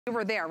We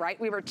were there, right?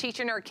 We were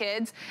teaching our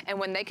kids, and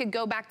when they could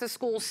go back to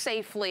school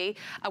safely,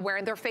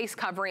 wearing their face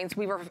coverings,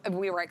 we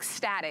were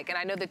ecstatic. And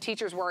I know the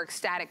teachers were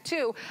ecstatic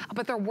too,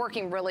 but they're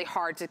working really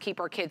hard to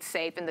keep our kids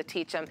safe and to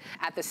teach them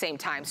at the same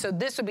time. So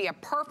this would be a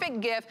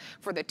perfect gift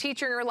for the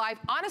teacher in your life.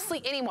 Honestly,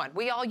 anyone.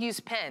 We all use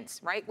pens,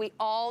 right? We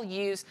all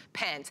use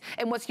pens.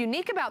 And what's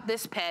unique about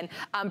this pen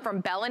from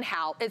Bell &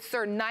 Howell, it's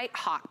their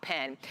KnightHawk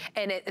pen.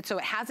 And so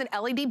it has an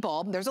LED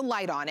bulb. There's a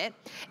light on it.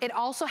 It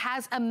also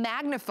has a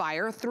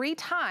magnifier 3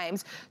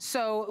 times.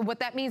 So what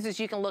that means is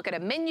you can look at a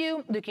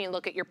menu, you can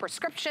look at your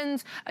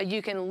prescriptions,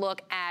 you can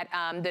look at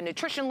the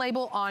nutrition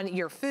label on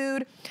your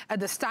food,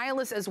 the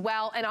stylus as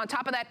well, and on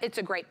top of that, it's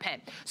a great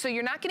pen. So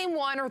you're not getting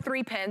 1 or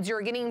 3 pens,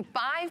 you're getting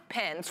 5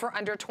 pens for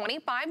under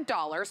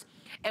 $25,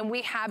 and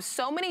we have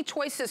so many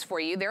choices for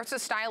you. There's a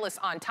stylus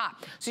on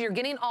top, so you're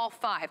getting all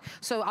 5.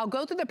 So I'll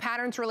go through the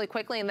patterns really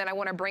quickly, and then I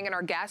want to bring in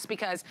our guests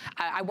because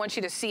I want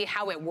you to see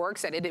how it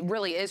works, that it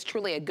really is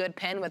truly a good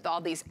pen with all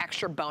these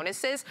extra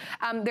bonuses.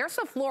 There's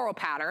a floral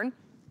pattern.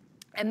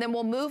 And then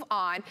we'll move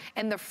on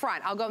in the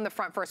front. I'll go in the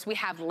front first. We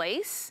have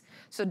lace.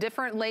 So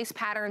different lace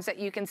patterns that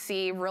you can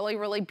see, really,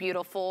 really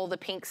beautiful. The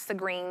pinks, the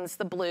greens,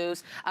 the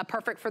blues,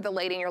 perfect for the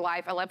lady in your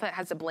life. I love that it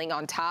has a bling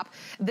on top.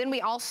 Then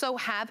we also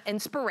have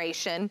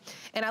inspiration.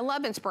 And I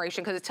love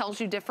inspiration because it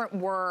tells you different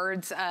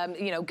words,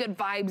 you know, good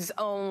vibes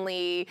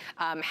only,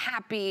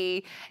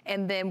 happy.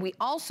 And then we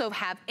also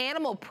have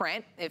animal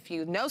print. If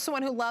you know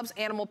someone who loves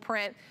animal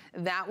print,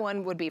 that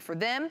one would be for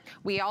them.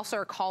 We also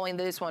are calling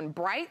this one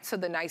bright, so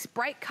the nice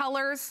bright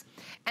colors.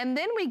 And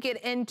then we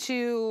get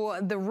into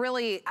the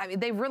really, I mean,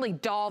 they really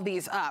doll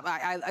these up.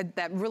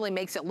 That really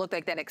makes it look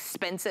like that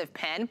expensive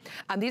pen.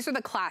 These are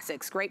the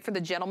classics, great for the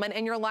gentleman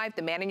in your life,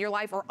 the man in your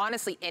life, or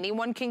honestly,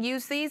 anyone can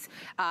use these.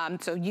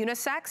 So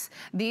unisex.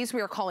 These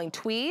we are calling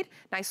tweed.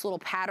 Nice little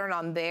pattern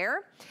on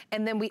there.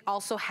 And then we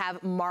also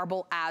have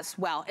marble as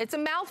well. It's a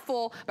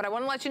mouthful, but I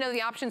want to let you know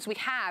the options we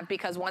have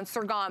because once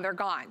they're gone, they're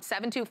gone.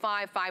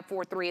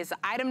 725-543 is the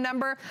item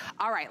number.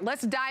 All right,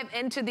 let's dive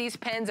into these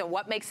pens and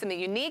what makes them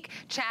unique.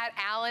 Chad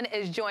Allen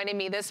is joining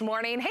me this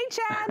morning. Hey,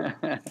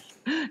 Chad.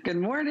 Good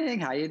morning.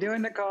 How you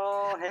doing,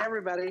 Nicole? Hey,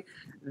 everybody.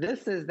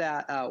 This is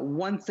that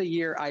once a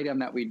year item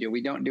that we do.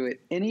 We don't do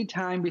it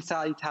anytime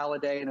besides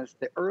holiday, and it's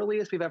the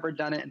earliest we've ever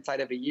done it inside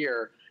of a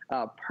year.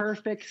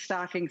 Perfect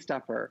stocking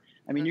stuffer.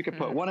 I mean, you could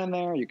put 1 in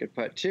there, you could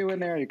put 2 in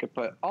there, you could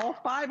put all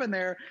 5 in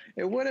there.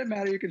 It wouldn't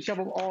matter. You could shove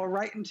them all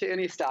right into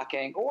any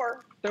stocking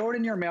or throw it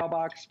in your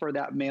mailbox for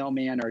that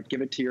mailman or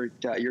give it to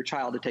your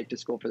child to take to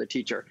school for the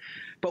teacher.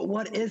 But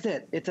what is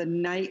it? It's a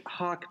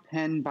KnightHawk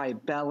pen by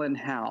Bell &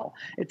 Howell.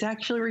 It's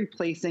actually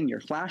replacing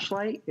your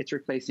flashlight. It's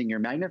replacing your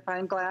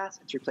magnifying glass.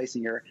 It's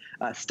replacing your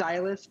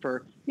stylus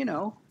for, you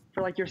know,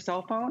 for like your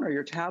cell phone or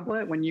your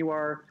tablet when you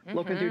are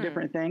looking through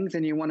different things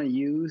and you want to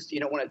use, you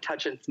don't want to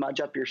touch and smudge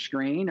up your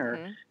screen,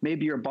 or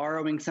maybe you're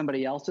borrowing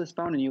somebody else's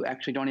phone and you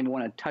actually don't even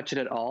want to touch it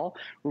at all.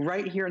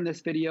 Right here in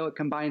this video, it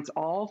combines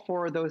all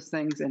 4 of those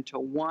things into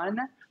one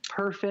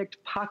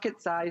perfect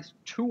pocket-sized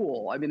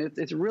tool. I mean,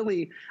 it's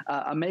really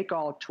a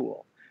make-all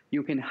tool.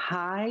 You can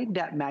hide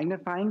that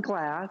magnifying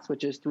glass,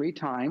 which is 3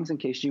 times in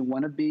case you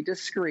want to be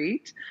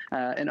discreet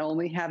and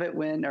only have it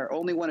when, or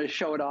only want to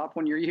show it off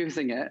when you're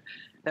using it.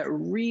 That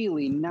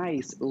really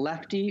nice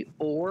lefty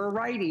or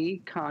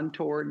righty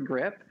contoured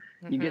grip.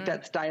 You get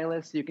that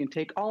stylus, you can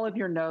take all of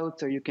your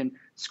notes, or you can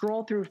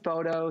scroll through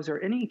photos, or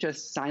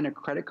just sign a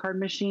credit card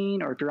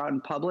machine, or if you're out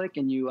in public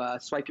and you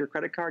swipe your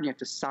credit card and you have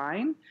to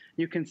sign,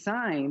 you can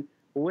sign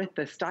with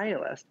the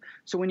stylus.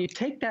 So when you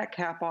take that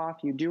cap off,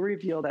 you do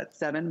reveal that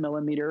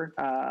 7mm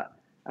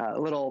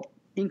little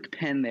ink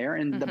pen there,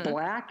 and the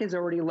black is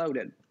already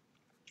loaded.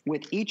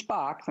 With each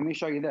box, let me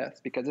show you this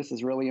because this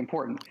is really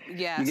important.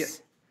 Yes. You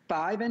get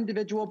 5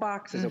 individual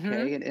boxes,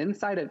 okay? And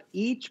inside of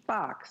each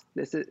box,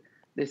 this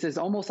is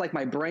almost like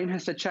my brain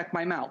has to check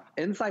my mouth.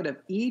 Inside of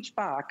each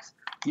box,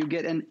 you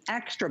get an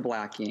extra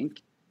black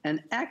ink,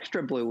 an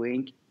extra blue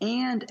ink,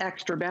 and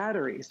extra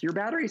batteries. Your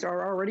batteries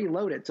are already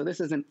loaded, so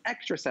this is an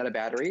extra set of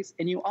batteries.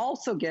 And you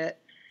also get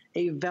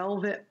a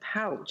velvet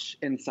pouch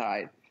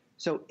inside.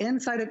 So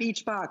inside of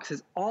each box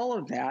is all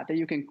of that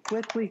you can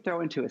quickly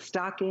throw into a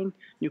stocking.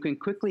 You can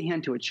quickly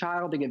hand to a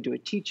child to give to a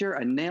teacher,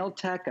 a nail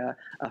tech, a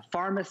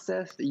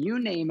pharmacist, you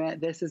name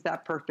it. This is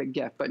that perfect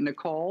gift. But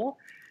Nicole,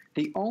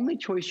 the only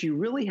choice you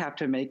really have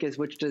to make is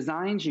which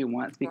designs you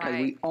want, because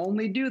we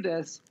only do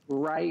this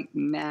right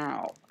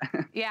now.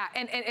 Yeah,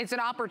 and it's an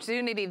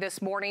opportunity this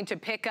morning to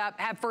pick up,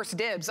 have first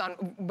dibs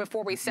on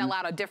before we sell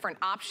out of different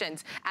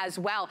options as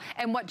well.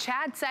 And what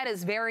Chad said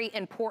is very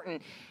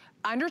important.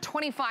 Under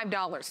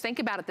 $25, think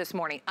about it this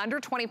morning, under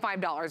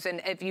 $25.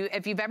 And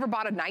if you've ever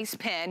bought a nice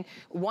pen,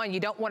 1, you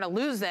don't want to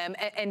lose them,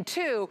 and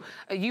 2,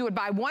 you would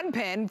buy 1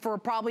 pen for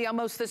probably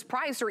almost this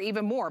price or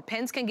even more.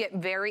 Pens can get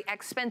very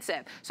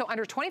expensive. So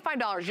under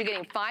 $25, you're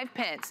getting 5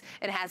 pens.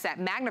 It has that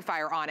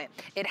magnifier on it.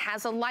 It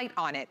has a light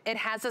on it. It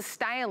has a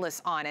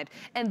stylus on it.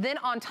 And then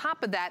on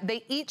top of that,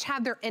 they each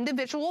have their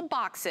individual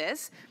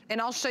boxes.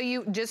 And I'll show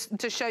you, just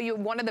to show you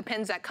one of the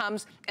pens that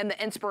comes in the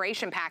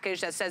inspiration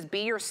package that says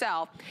be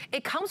yourself.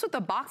 It comes with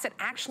with a box that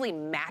actually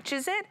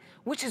matches it,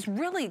 which is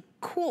really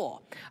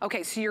cool.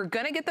 Okay, so you're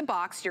gonna get the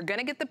box, you're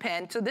gonna get the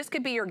pen, so this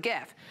could be your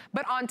gift.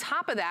 But on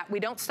top of that, we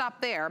don't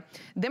stop there.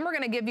 Then we're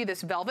gonna give you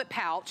this velvet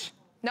pouch.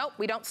 Nope,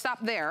 we don't stop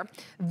there.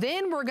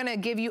 Then we're gonna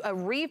give you a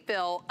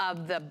refill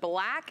of the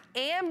black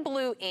and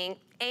blue ink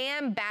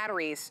and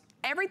batteries.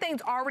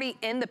 Everything's already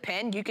in the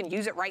pen. You can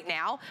use it right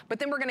now, but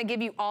then we're gonna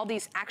give you all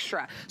these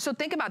extra. So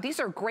think about, these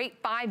are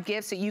great 5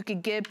 gifts that you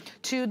could give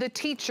to the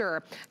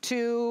teacher,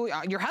 to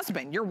your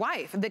husband, your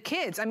wife, the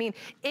kids. I mean,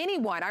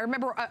 anyone. I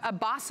remember a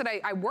boss that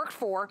I worked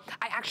for,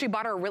 I actually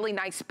bought her a really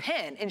nice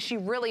pen, and she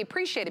really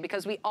appreciated it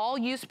because we all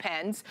use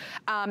pens,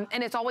 and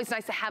it's always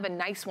nice to have a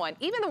nice one.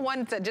 Even the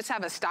ones that just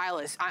have a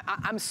stylus,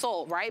 I'm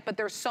sold, right? But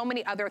there's so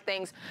many other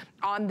things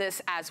on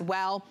this as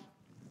well.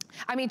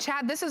 I mean,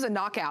 Chad, this is a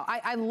knockout.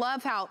 I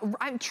love how,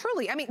 I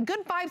mean,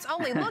 good vibes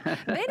only. Look,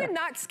 they did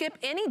not skip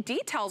any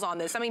details on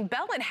this. I mean,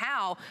 Bell and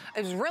Howell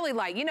is really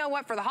like, you know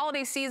what, for the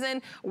holiday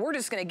season, we're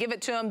just gonna give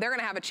it to them. They're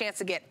gonna have a chance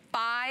to get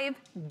 5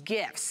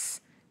 gifts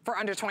for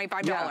under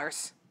 $25. Yeah.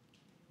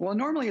 Well,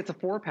 normally it's a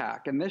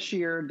 4-pack, and this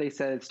year they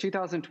said it's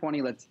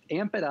 2020, let's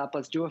amp it up,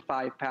 let's do a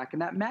 5-pack.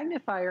 And that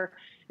magnifier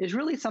is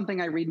really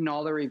something I read in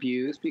all the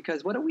reviews,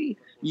 because what are we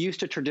used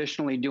to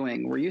traditionally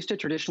doing? We're used to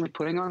traditionally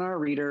putting on our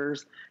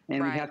readers,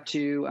 and we have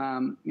to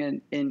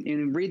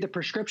and read the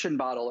prescription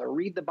bottle, or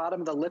read the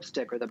bottom of the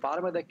lipstick, or the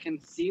bottom of the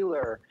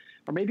concealer,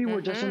 or maybe we're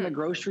just in the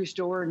grocery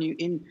store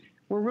and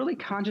we're really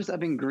conscious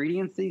of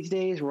ingredients these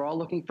days. We're all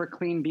looking for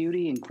clean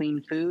beauty and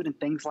clean food and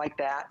things like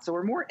that. So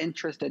we're more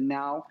interested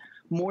now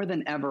more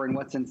than ever in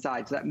what's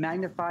inside. So that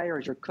magnifier,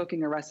 as you're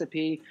cooking a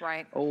recipe,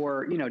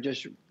 or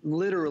just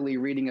literally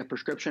reading a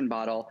prescription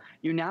bottle,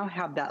 you now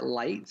have that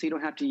light, so you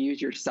don't have to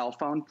use your cell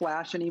phone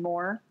flash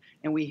anymore.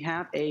 And we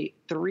have a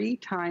 3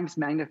 times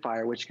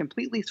magnifier, which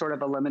completely sort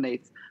of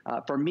eliminates,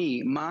 for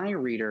me, my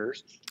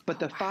readers. But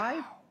the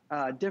 5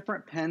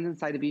 different pens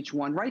inside of each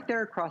one. Right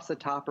there across the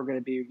top are going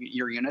to be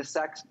your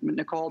unisex,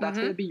 Nicole. That's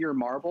going to be your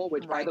marble,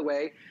 which, by the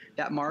way,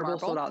 that marble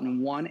sold out in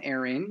 1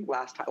 airing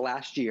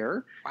last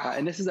year.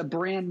 And this is a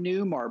brand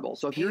new marble.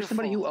 So if you're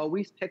somebody who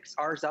always picks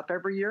ours up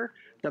every year,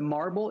 the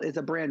marble is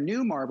a brand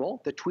new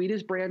marble. The tweed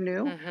is brand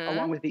new,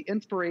 along with the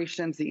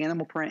inspirations, the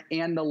animal print,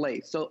 and the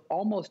lace. So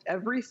almost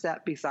every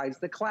set besides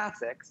the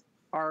classics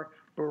are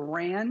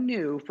brand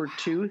new for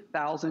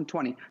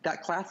 2020.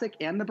 That classic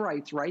and the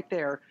brights right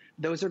there,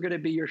 those are going to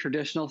be your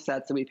traditional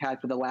sets that we've had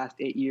for the last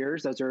 8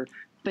 years. Those are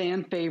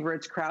fan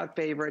favorites, crowd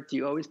favorites.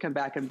 You always come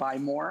back and buy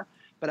more.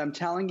 But I'm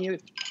telling you,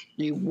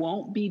 you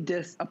won't be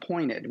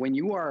disappointed when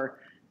you are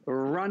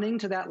running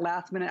to that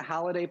last minute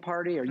holiday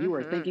party, or you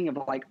are thinking of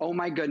like, oh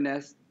my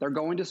goodness, they're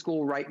going to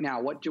school right now.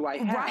 What do I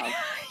have?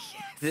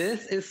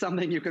 This is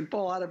something you can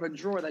pull out of a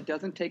drawer that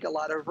doesn't take a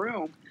lot of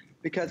room,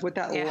 because with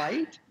that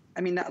light,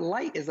 I mean, that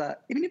light is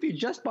even if you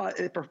just bought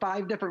it for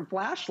 5 different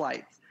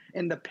flashlights,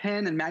 and the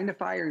pen and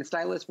magnifier and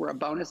stylus were a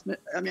bonus,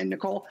 I mean,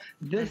 Nicole,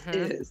 this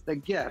is the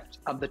gift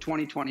of the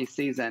 2020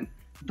 season.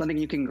 Something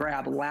you can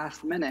grab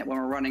last minute when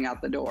we're running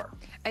out the door.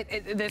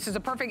 This is a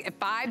perfect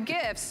 5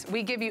 gifts.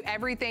 We give you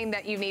everything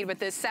that you need with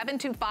this.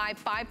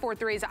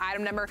 725-543 is the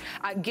item number.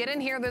 Get in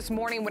here this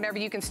morning whenever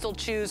you can still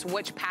choose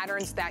which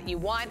patterns that you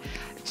want.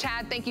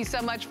 Chad, thank you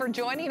so much for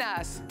joining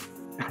us.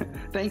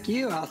 Thank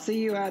you. I'll see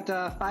you at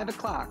 5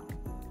 o'clock.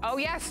 Oh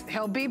yes,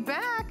 he'll be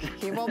back.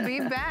 He will be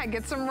back.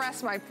 Get some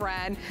rest, my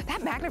friend.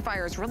 That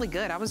magnifier is really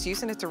good. I was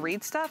using it to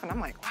read stuff, and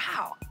I'm like,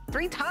 wow,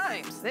 3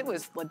 times. It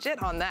was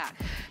legit on that.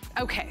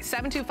 Okay,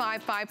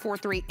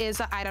 725-543 is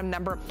the item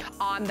number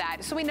on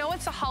that. So we know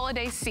it's the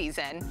holiday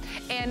season,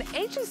 and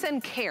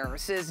HSN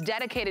Cares is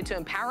dedicated to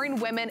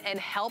empowering women and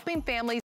helping families